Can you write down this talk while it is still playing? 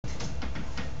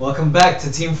Welcome back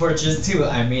to Team Fortress 2,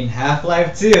 I mean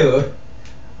Half-Life 2,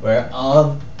 where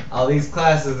all these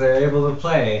classes are able to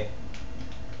play.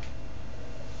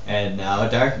 And now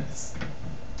darkness.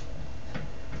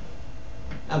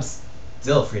 I'm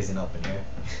still freezing up in here.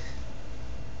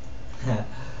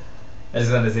 I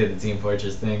just wanted to say the Team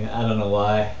Fortress thing, I don't know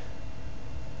why.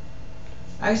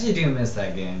 I actually do miss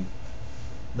that game.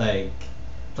 Like,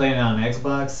 playing it on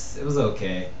Xbox, it was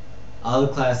okay. All the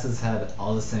classes had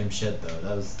all the same shit though.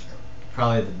 That was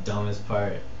probably the dumbest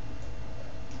part.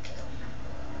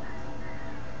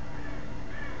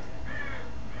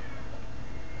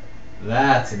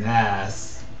 That's an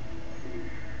ass.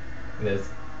 Look at this.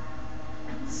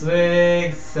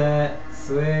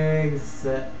 Swing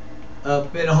set,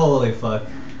 up and holy fuck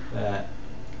that.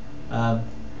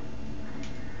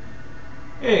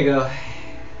 Here you go.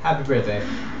 Happy birthday.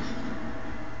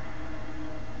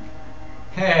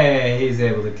 Hey, he's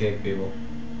able to kick people.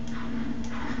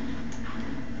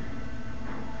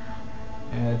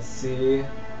 Let's see.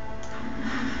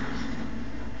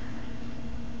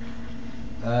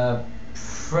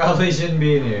 Probably shouldn't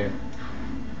be in here.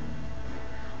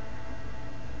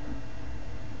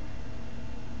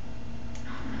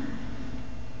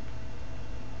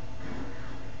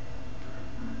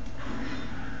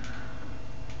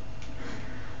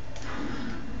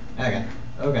 Okay.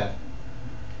 Okay.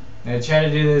 I'm gonna try to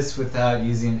do this without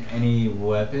using any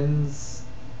weapons.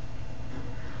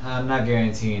 I'm not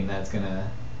guaranteeing that's gonna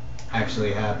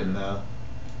actually happen though.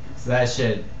 So that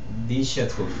shit, these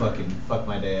shits will fucking fuck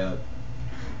my day up.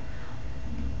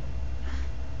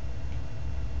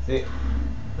 See,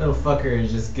 little fucker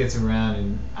just gets around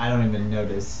and I don't even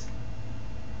notice.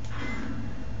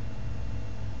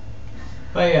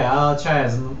 But yeah, I'll try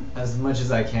as much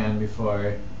as I can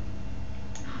before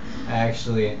I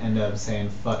actually end up saying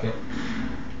fuck it.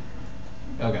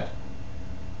 Oh god.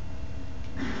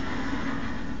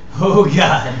 Oh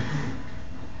god.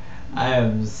 I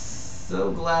am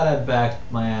so glad I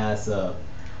backed my ass up.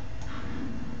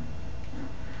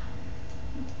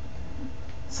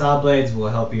 Saw blades will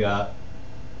help you out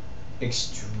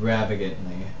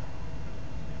extravagantly.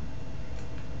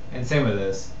 And same with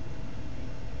this.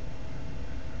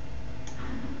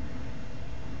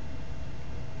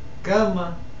 Come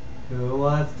on. Who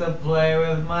wants to play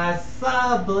with my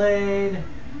saw blade?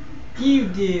 You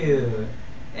do.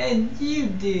 And you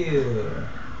do.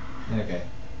 Okay,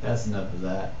 that's enough of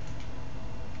that.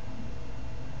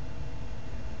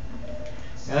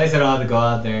 At least I don't have to go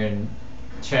out there and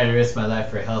try to risk my life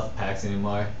for health packs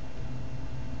anymore.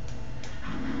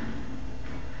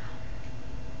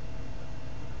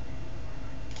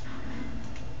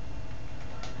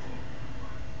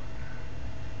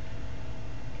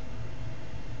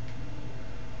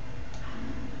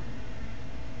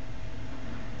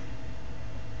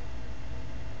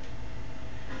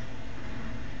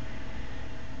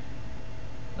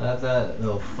 That's that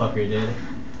little fucker did.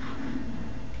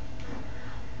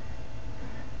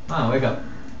 Come on, wake up.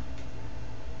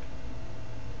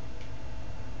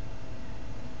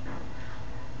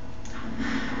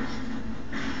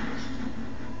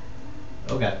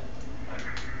 Okay.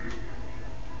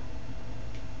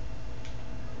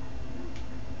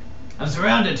 I'm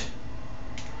surrounded!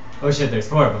 Oh shit, there's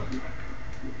 4 of them.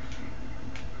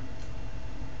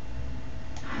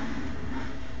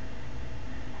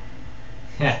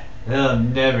 Heh, they'll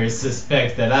never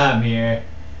suspect that I'm here.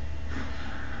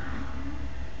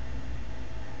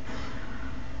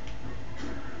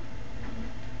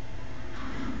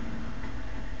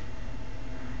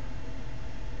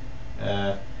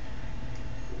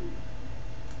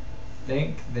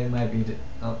 Think they might be.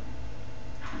 Oh.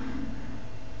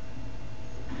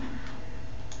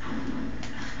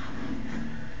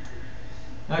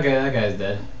 Okay, that guy's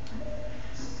dead.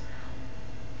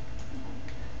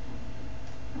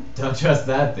 Don't trust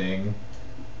that thing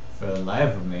for the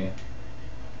life of me.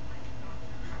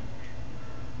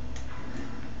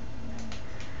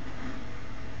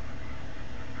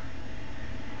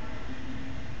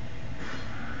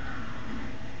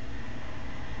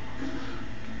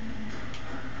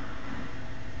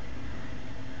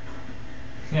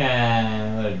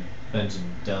 Yeah, what a bunch of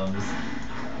dumbs.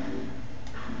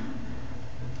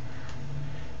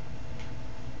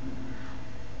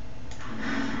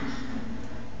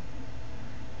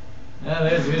 Oh,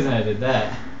 there's the reason I did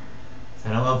that. So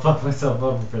I don't want to fuck myself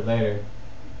over for later.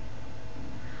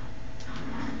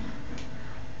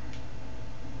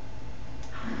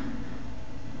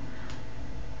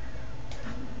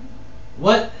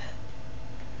 What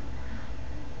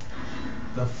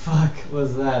the fuck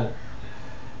was that?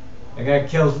 I got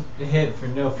hit for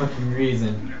no fucking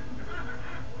reason.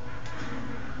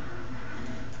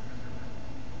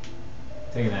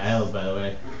 Taking the L's, by the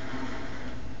way.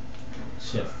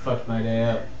 Shit fucked my day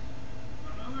up.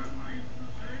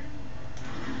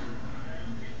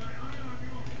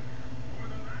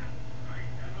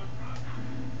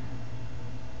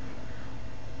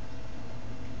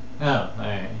 Oh,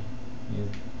 alright. He's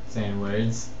saying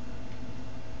words.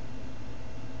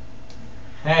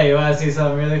 Hey, you wanna see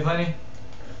something really funny?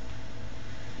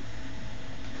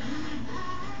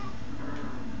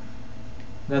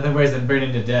 Nothing worse than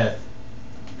burning to death.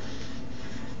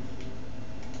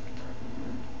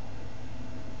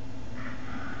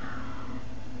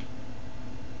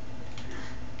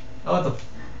 Oh, what the f-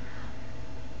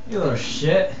 You little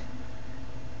shit.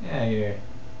 Yeah, here.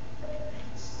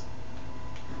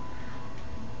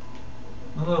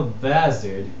 A little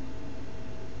bastard.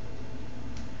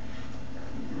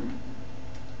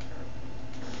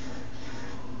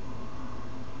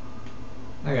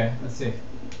 Okay, let's see.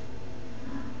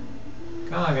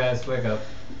 Come on, guys, wake up.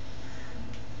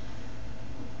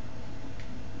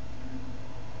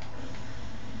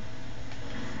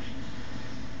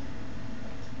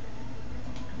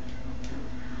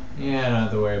 Yeah, I don't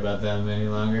have to worry about them any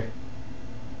longer.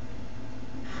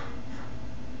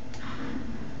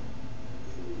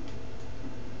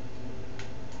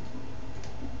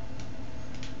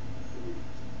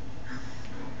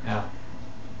 Ow.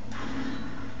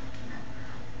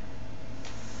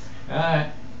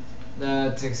 Alright.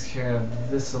 That takes care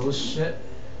of this little shit.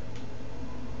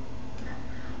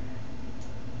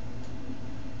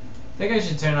 I think I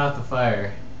should turn off the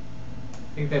fire.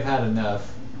 I think they've had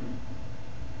enough.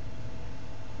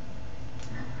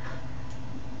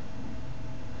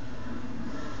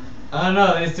 Oh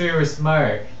no, these three were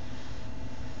smart.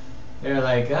 They were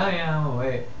like, oh yeah, I'm gonna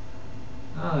wait.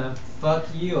 Oh then, fuck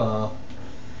you all.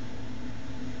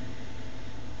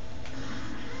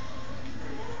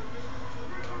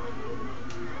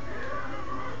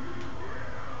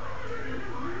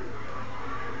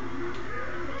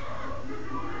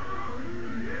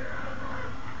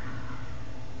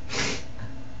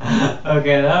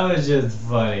 Okay, that was just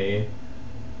funny.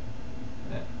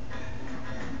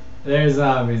 They're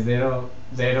zombies, they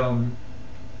don't,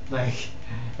 like,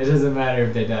 it doesn't matter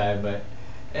if they die, but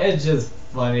it's just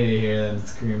funny to hear them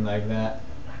scream like that.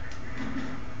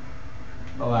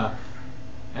 Oh wow.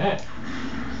 Alright.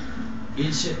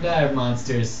 Eat shit and die,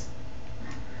 monsters.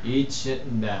 Eat shit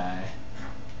and die.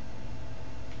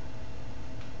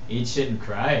 Eat shit and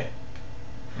cry?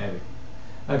 Maybe.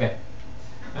 Okay.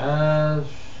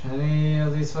 Any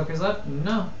of these fuckers left?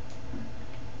 No.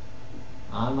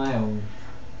 On my own.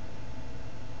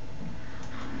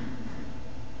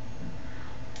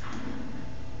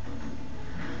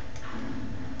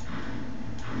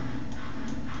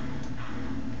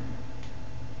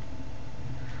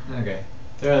 Okay.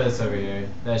 Throw this over here.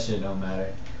 That shit don't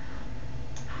matter.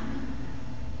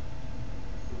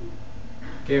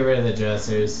 Get rid of the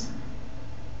dressers.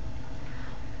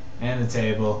 And the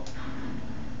table.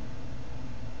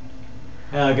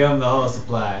 Hell, give them the whole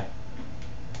supply.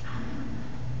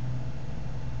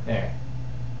 There.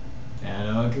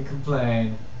 Now no one can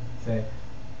complain. Say,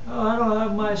 oh, I don't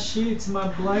have my sheets, my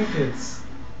blankets.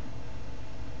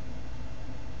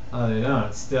 Oh, they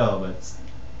don't still, but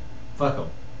fuck them.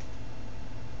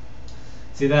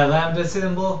 See that lambda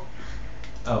symbol?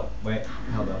 Oh, wait,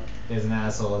 hold up. There's an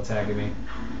asshole attacking me.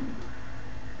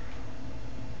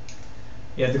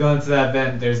 You have to go into that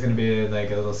vent. There's gonna be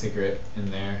like a little secret in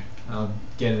there. I'll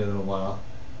get it in a while.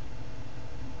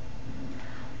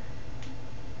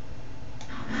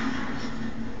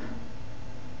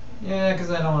 Yeah,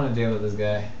 because I don't want to deal with this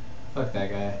guy. Fuck that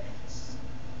guy.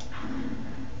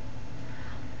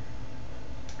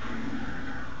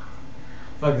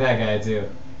 Fuck that guy too.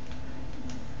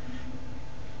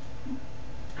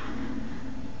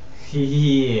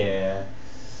 Yeah.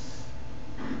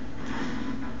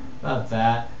 About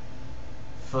that.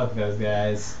 Fuck those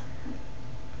guys.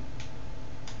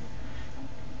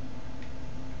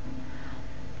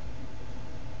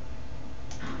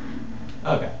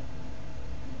 Okay.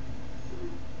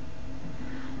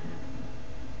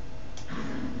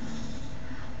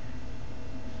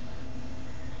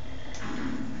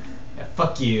 Yeah,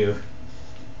 fuck you.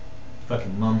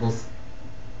 Fucking mumbles.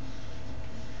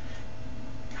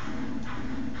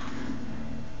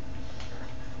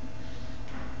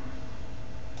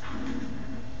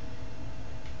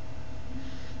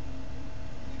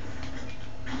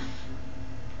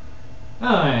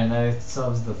 Alright, that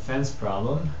solves the fence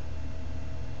problem.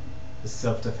 The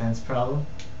self-defense problem.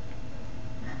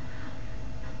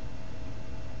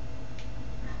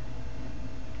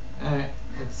 Alright,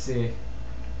 let's see.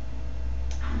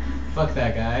 Fuck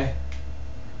that guy.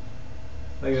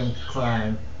 Look at him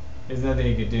climb. There's nothing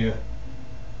he could do.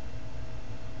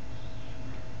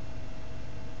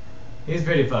 He's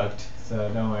pretty fucked,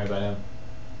 so don't worry about him.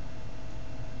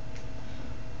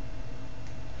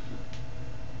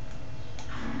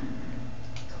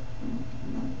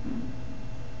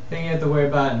 Thing you have to worry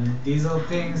about in these little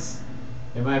things,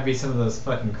 there might be some of those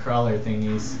fucking crawler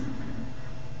thingies.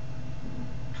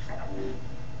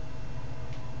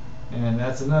 And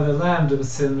that's another lambda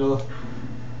symbol.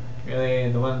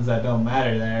 Really, the ones that don't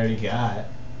matter that I already got.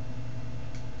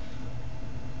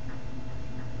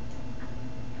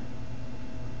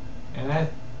 And I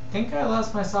think I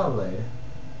lost my saw blade.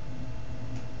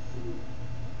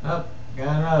 Oh,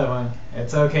 got another one.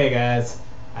 It's okay, guys.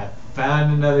 I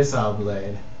found another saw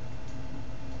blade.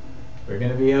 We're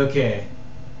gonna be okay.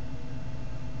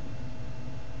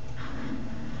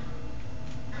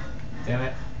 Damn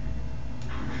it.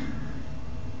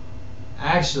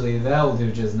 Actually, that will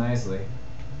do just nicely.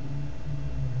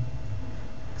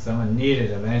 Because I'm gonna need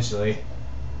it eventually.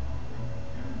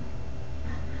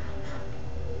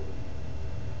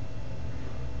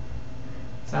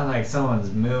 Sound like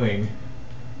someone's mooing.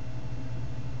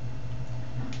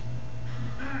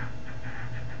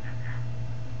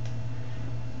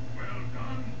 Well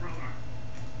done, brother.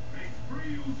 Make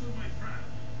free use of my traps,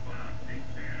 but take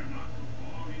care not to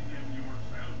fall in them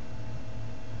yourself.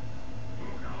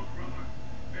 Look out, brother.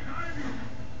 Behind you.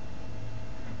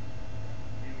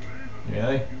 In Ravenholm,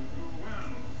 Really? you do well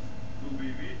to be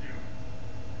vigilant.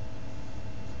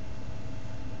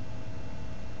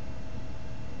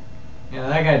 Yeah,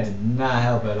 that guy did not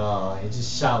help at all. He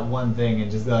just shot one thing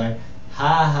and just go like,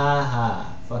 ha ha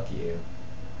ha, fuck you.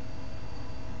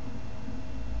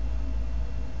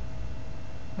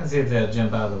 Let's see if they'll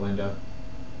jump out of the window.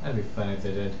 That'd be funny if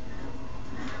they did.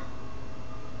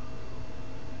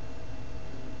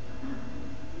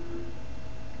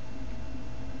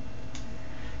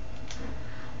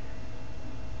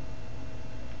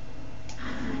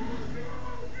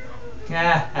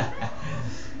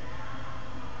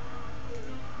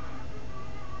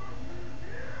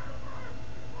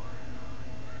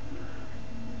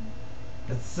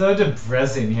 It's so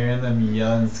depressing hearing them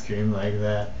yell and scream like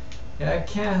that. Yeah, I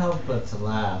can't help but to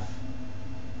laugh.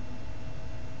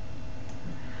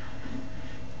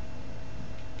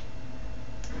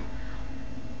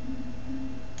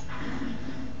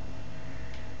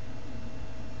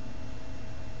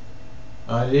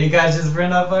 Oh, did he catch his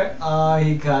friend on fire? Oh,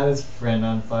 he caught his friend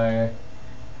on fire.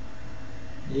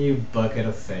 You bucket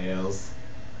of fails.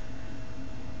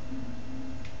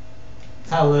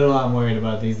 That's how little I'm worried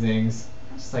about these things.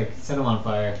 Just like, set them on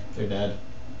fire. They're dead.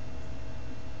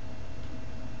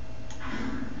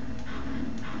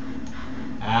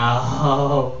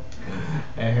 Ow!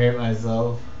 I hurt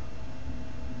myself.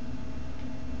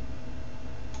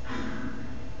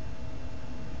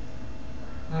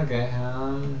 Okay,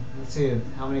 let's see,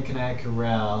 how many can I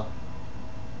corral?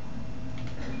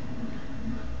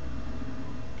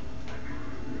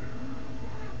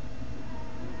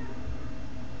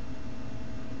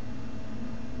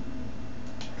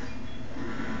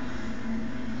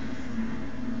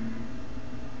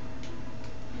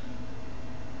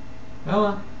 Come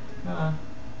on, come on.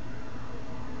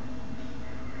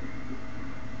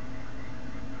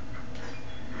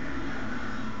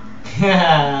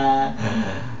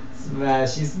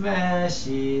 Smashy,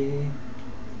 smashy.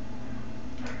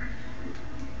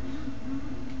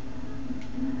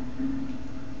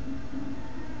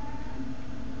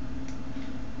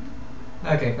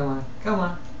 Okay, come on, come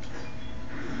on.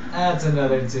 That's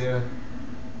another two.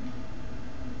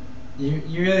 You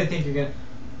really think you're gonna?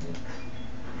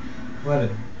 What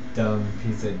a dumb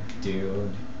piece of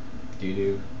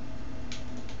doo-doo.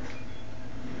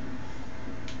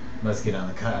 Let's get on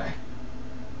the car.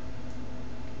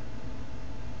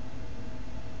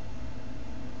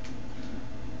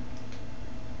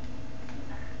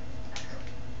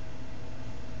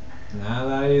 Not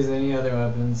allowed to use any other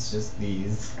weapons, just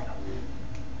these.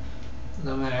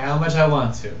 No matter how much I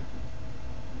want to.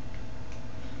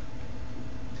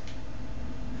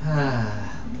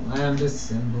 Lambda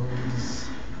symbols.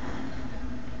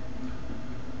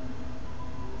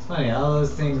 It's funny, all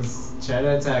those things try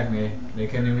to attack me. They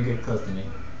couldn't even get close to me.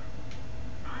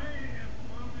 I am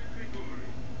Father Gregory.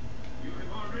 You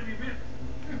have already met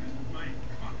my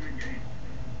congregation.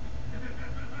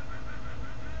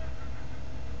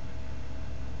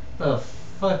 The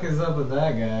fuck is up with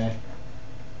that guy?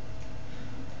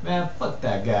 Man, fuck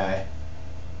that guy.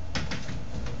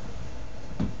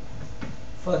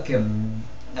 Fuck him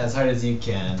as hard as you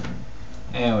can.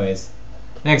 Anyways,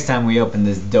 next time we open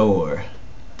this door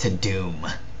to doom.